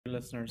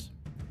listeners.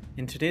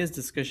 In today's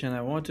discussion,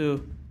 I want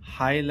to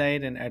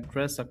highlight and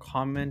address a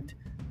comment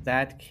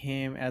that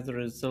came as a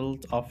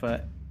result of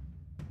a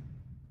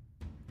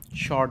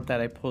short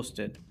that I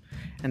posted.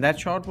 And that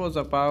short was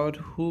about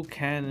who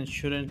can and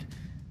shouldn't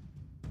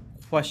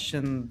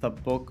question the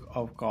book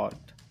of God.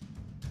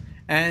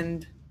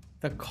 And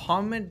the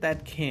comment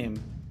that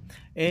came,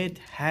 it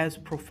has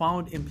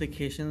profound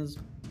implications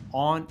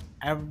on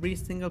every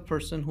single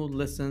person who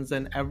listens,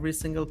 and every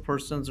single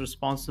person's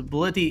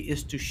responsibility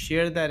is to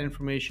share that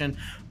information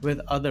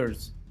with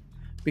others,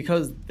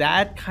 because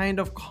that kind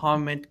of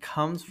comment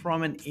comes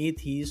from an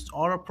atheist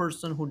or a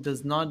person who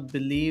does not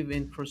believe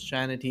in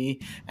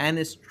Christianity and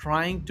is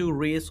trying to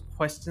raise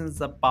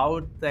questions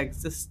about the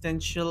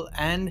existential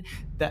and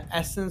the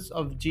essence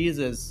of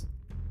Jesus.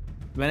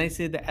 When I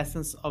say the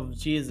essence of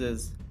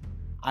Jesus,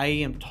 I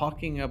am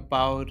talking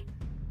about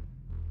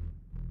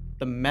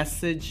the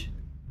message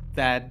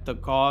that the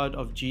God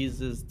of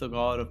Jesus, the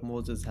God of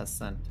Moses, has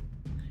sent.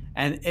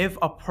 And if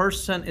a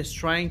person is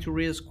trying to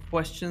raise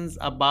questions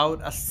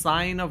about a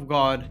sign of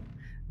God,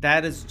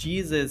 that is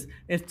Jesus,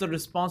 it's the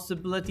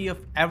responsibility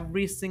of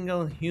every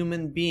single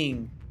human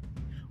being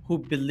who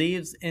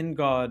believes in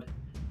God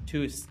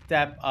to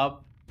step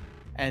up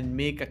and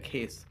make a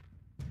case.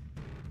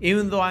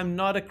 Even though I'm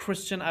not a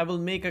Christian, I will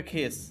make a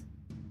case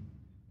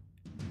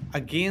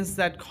against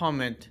that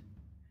comment,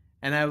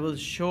 and I will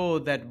show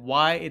that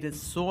why it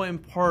is so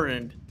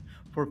important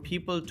for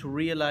people to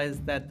realize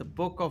that the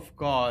book of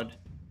God,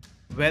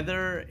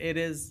 whether it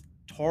is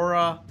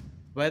Torah,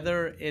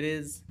 whether it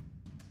is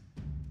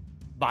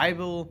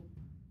Bible,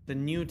 the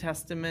New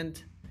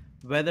Testament,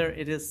 whether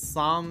it is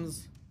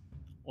Psalms,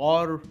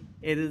 or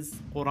it is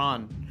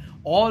Quran,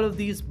 all of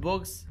these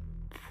books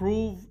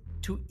prove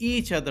to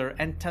each other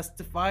and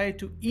testify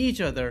to each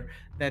other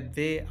that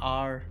they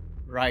are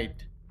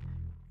right.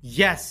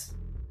 Yes,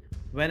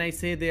 when I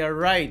say they are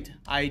right,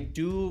 I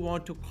do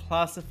want to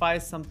classify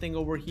something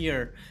over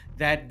here,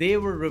 that they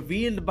were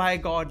revealed by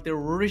God. Their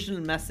original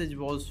message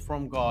was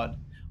from God.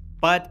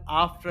 But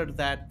after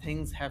that,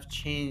 things have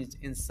changed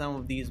in some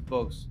of these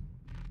books.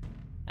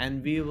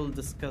 And we will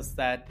discuss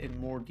that in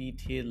more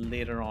detail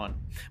later on.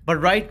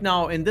 But right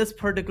now, in this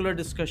particular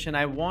discussion,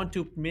 I want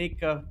to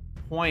make a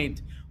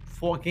point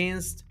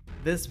against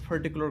this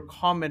particular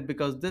comment,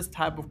 because this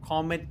type of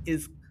comment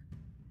is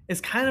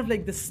kind of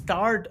like the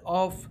start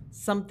of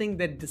something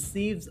that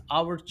deceives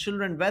our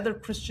children, whether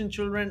Christian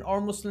children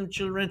or Muslim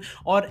children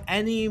or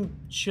any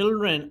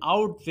children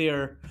out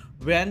there.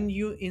 When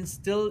you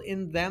instill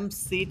in them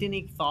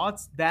satanic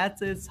thoughts,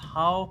 that is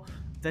how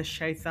the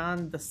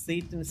shaitan, the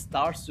Satan,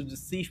 starts to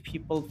deceive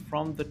people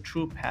from the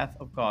true path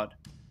of God.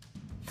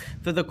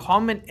 So the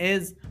comment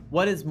is,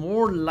 what is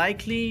more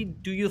likely,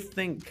 do you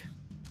think?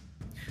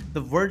 The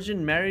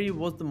Virgin Mary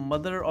was the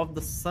mother of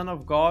the Son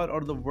of God,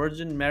 or the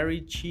Virgin Mary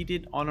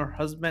cheated on her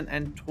husband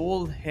and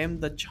told him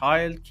the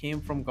child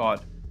came from God?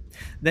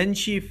 Then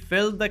she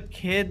filled the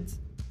kid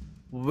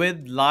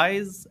with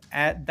lies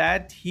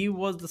that he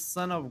was the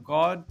Son of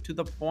God, to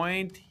the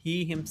point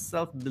he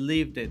himself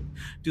believed it.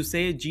 To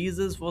say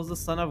Jesus was the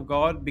Son of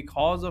God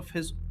because of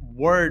his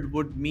word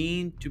would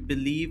mean to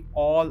believe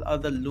all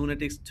other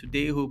lunatics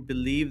today who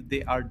believe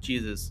they are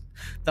Jesus.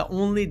 The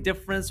only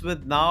difference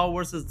with now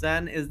versus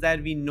then is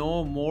that we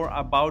know more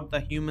about the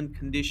human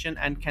condition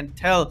and can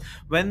tell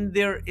when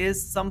there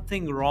is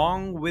something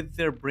wrong with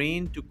their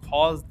brain to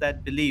cause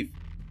that belief.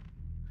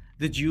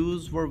 The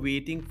Jews were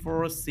waiting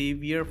for a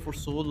savior for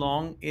so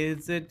long.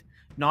 Is it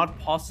not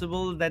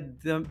possible that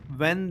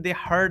when they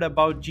heard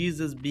about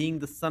Jesus being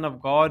the Son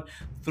of God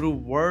through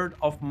word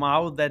of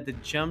mouth, that they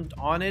jumped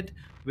on it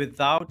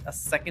without a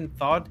second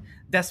thought?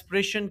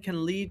 Desperation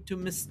can lead to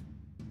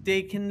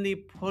mistakenly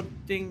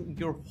putting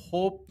your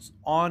hopes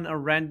on a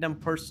random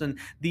person.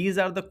 These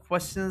are the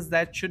questions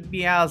that should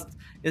be asked.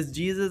 Is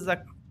Jesus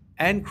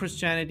and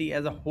Christianity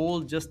as a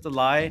whole just a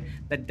lie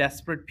that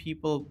desperate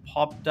people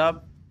popped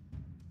up?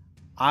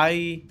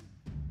 I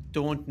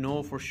don't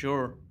know for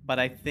sure, but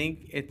I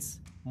think it's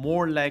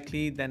more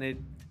likely than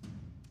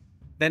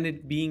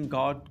it being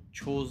God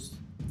chose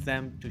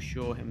them to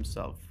show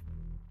himself.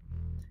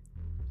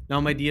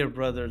 Now, my dear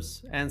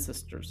brothers and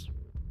sisters,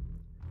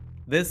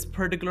 this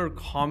particular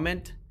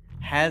comment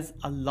has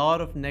a lot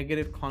of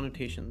negative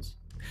connotations.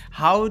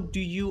 How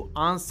do you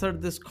answer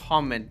this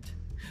comment?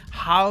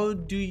 How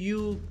do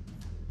you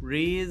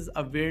raise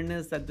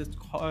awareness that this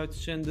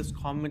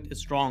comment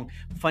is wrong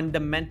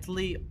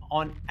fundamentally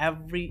on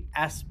every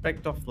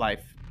aspect of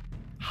life?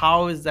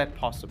 How is that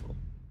possible?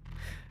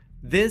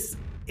 This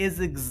is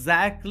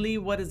exactly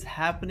what is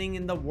happening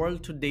in the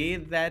world today,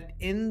 that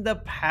in the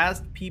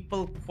past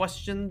people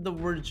questioned the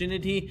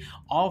virginity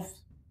of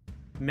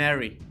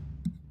Mary,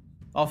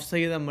 of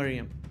Sayyidah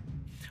Maryam.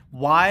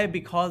 Why?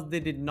 Because they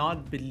did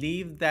not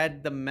believe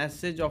that the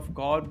message of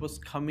God was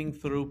coming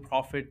through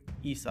Prophet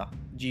Isa,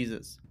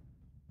 Jesus.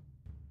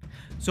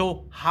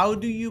 So how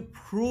do you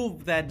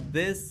prove that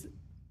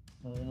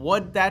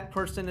what that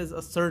person is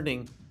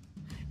asserting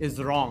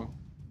is wrong?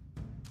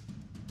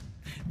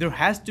 There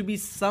has to be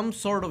some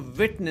sort of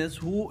witness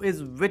who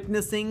is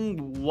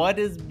witnessing what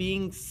is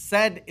being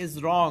said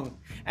is wrong.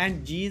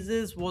 And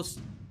Jesus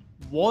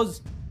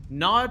was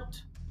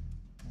not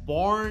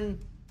born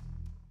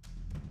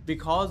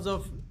because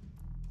of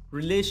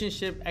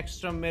relationship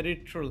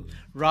extramarital.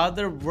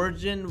 Rather,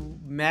 Virgin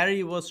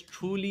Mary was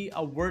truly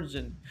a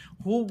virgin.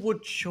 Who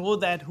would show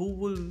that? Who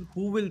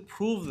will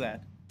prove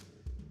that?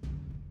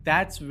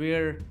 That's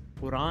where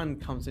Quran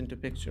comes into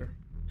picture.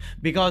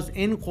 Because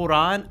in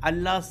Quran,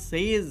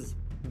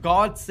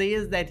 God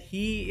says that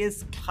He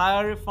is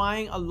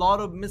clarifying a lot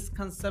of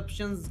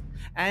misconceptions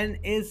and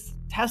is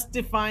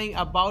testifying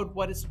about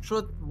what is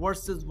truth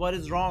versus what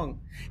is wrong.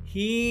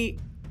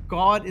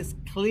 God is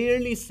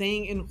clearly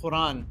saying in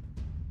Quran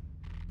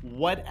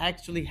what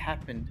actually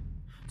happened.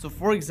 So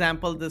for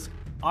example, this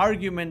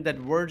argument that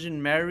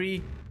Virgin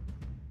Mary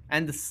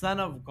and the Son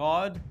of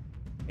God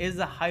is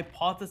a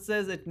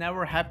hypothesis. It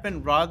never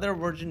happened. Rather,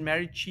 Virgin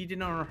Mary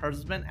cheated on her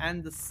husband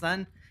and the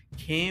Son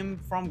came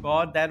from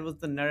God. That was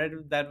the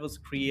narrative that was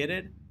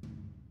created.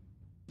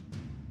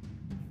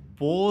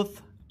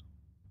 Both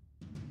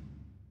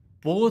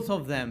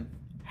of them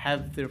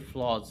have their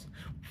flaws.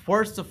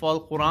 First of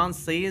all, Quran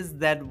says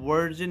that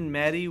Virgin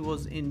Mary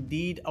was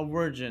indeed a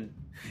virgin.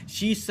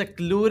 She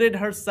secluded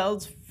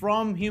herself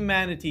from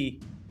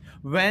humanity.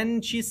 When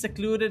she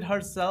secluded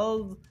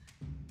herself,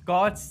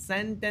 God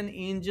sent an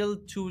angel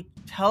to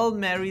tell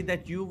Mary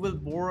that you will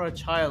bear a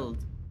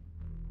child,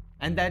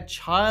 and that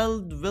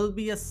child will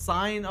be a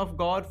sign of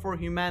God for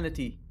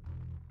humanity.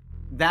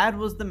 That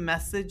was the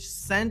message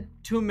sent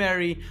to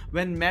Mary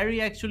when Mary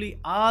actually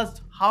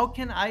asked, how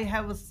can I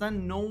have a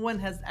son? No one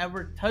has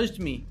ever touched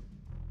me.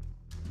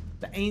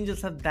 The angel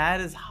said, that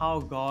is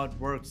how God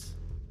works.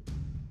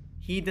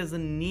 He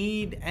doesn't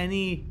need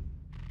any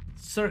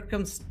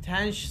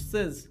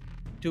circumstances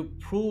to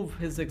prove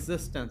His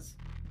existence.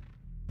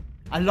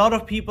 A lot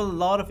of people, a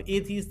lot of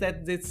atheists,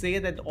 that they say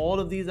that all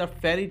of these are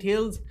fairy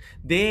tales,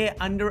 they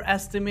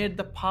underestimate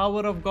the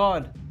power of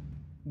God.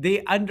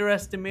 They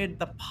underestimate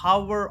the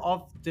power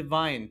of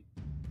divine.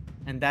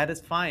 And that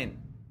is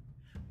fine.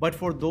 But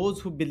for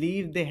those who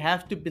believe, they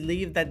have to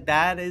believe that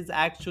that is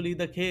actually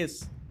the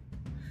case.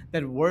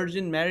 That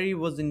Virgin Mary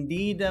was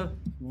indeed a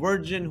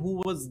virgin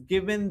who was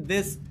given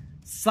this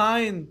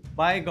sign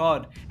by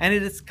God. And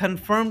it is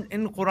confirmed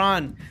in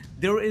Quran.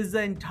 There is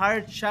an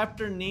entire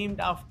chapter named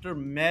after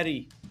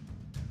Maryam.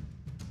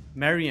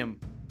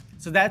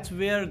 So that's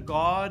where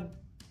God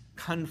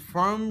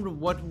confirmed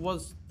what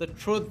was the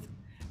truth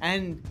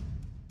and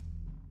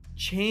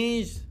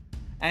changed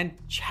and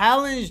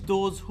challenged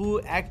those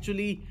who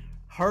actually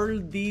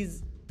hurled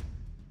these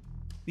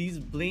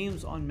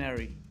blames on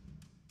Mary.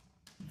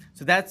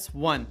 So that's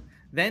one.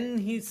 Then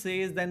he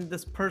says, then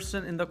this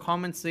person in the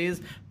comments says,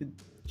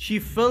 she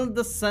filled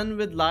the Son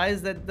with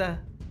lies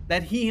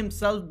that he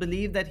himself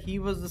believed that he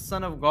was the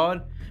Son of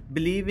God.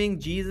 Believing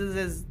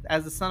Jesus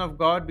as the Son of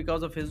God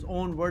because of his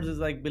own words is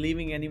like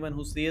believing anyone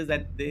who says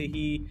that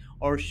he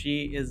or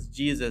she is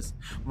Jesus.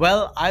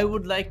 Well, I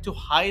would like to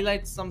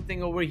highlight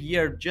something over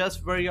here,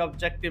 just very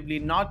objectively,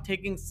 not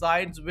taking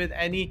sides with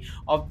any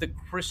of the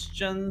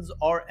Christians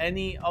or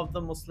any of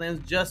the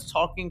Muslims, just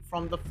talking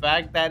from the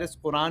fact that is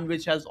Quran,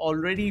 which has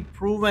already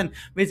proven,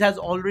 which has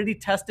already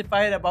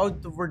testified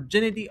about the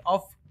virginity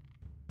of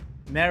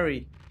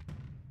Maryam.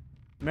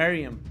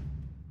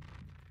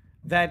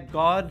 That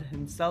God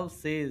Himself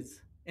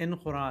says in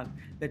Quran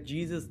that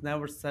Jesus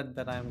never said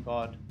that I am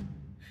God.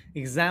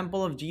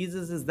 Example of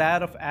Jesus is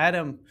that of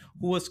Adam,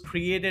 who was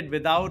created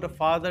without a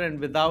father and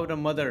without a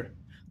mother.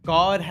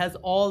 God has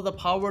all the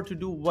power to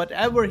do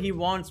whatever He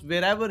wants,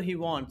 wherever He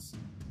wants.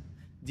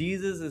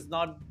 Jesus is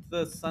not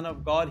the Son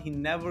of God. He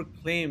never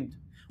claimed.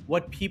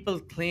 What people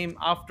claim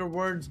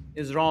afterwards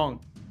is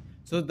wrong.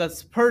 So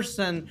this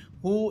person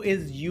who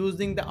is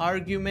using the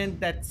argument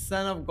that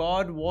Son of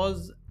God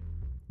was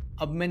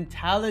a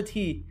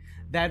mentality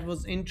that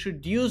was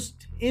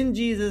introduced in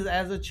Jesus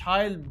as a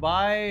child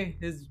by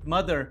His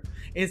mother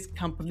is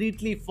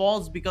completely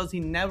false, because He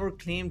never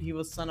claimed He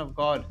was Son of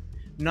God.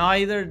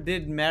 Neither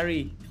did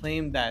Mary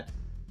claim that.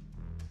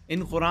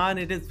 In Quran,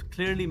 it is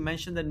clearly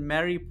mentioned that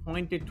Mary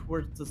pointed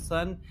towards the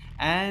Son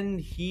and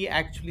He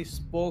actually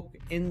spoke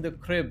in the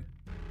crib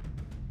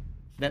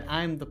that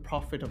I am the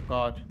prophet of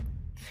God.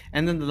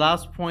 And then the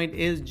last point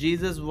is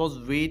Jesus was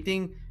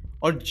waiting,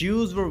 or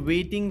Jews were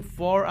waiting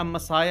for a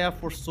Messiah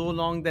for so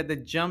long that they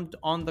jumped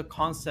on the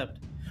concept.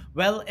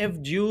 Well,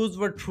 if Jews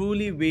were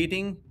truly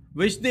waiting,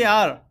 which they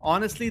are,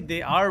 honestly,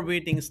 they are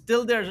waiting,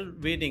 still they're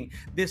waiting.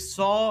 They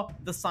saw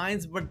the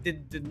signs, but they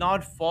did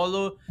not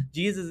follow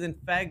Jesus. In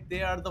fact,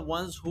 they are the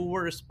ones who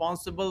were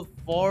responsible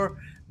for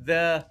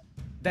the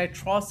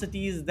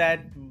atrocities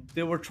that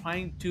they were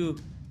trying to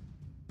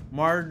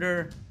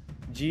murder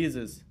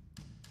Jesus,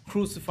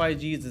 crucify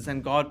Jesus,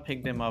 and God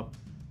picked Him up.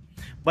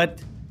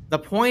 But the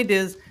point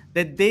is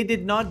that they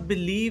did not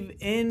believe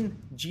in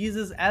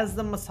Jesus as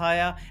the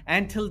Messiah.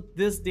 Until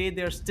this day,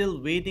 they're still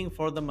waiting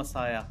for the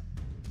Messiah.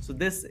 So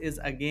this is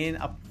again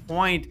a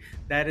point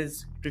that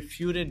is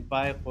refuted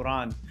by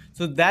Quran.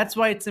 So that's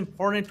why it's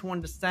important to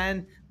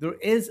understand there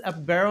is a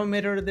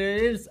barometer, there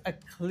is a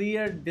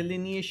clear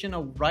delineation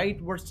of right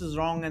versus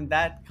wrong, and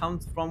that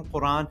comes from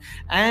Quran.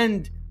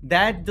 And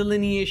that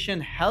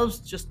delineation helps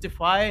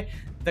justify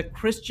the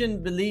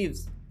Christian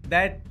beliefs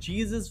that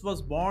Jesus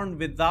was born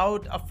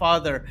without a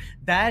father.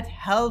 That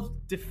helps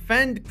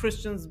defend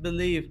Christians'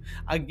 belief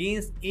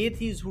against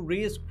atheists who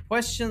raise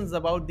questions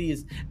about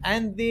these.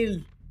 And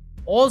they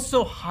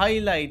also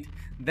highlight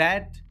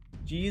that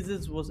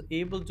Jesus was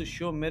able to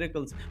show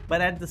miracles,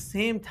 but at the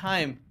same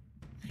time,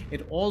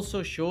 it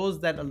also shows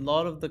that a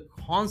lot of the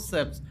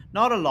concepts,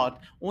 not a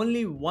lot,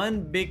 only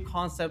one big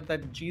concept,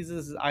 that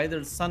Jesus is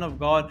either Son of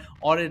God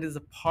or it is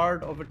a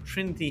part of a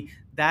Trinity,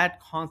 that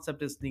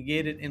concept is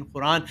negated in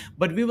Quran.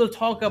 But we will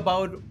talk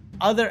about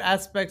other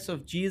aspects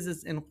of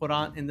Jesus in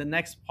Quran in the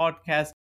next podcast.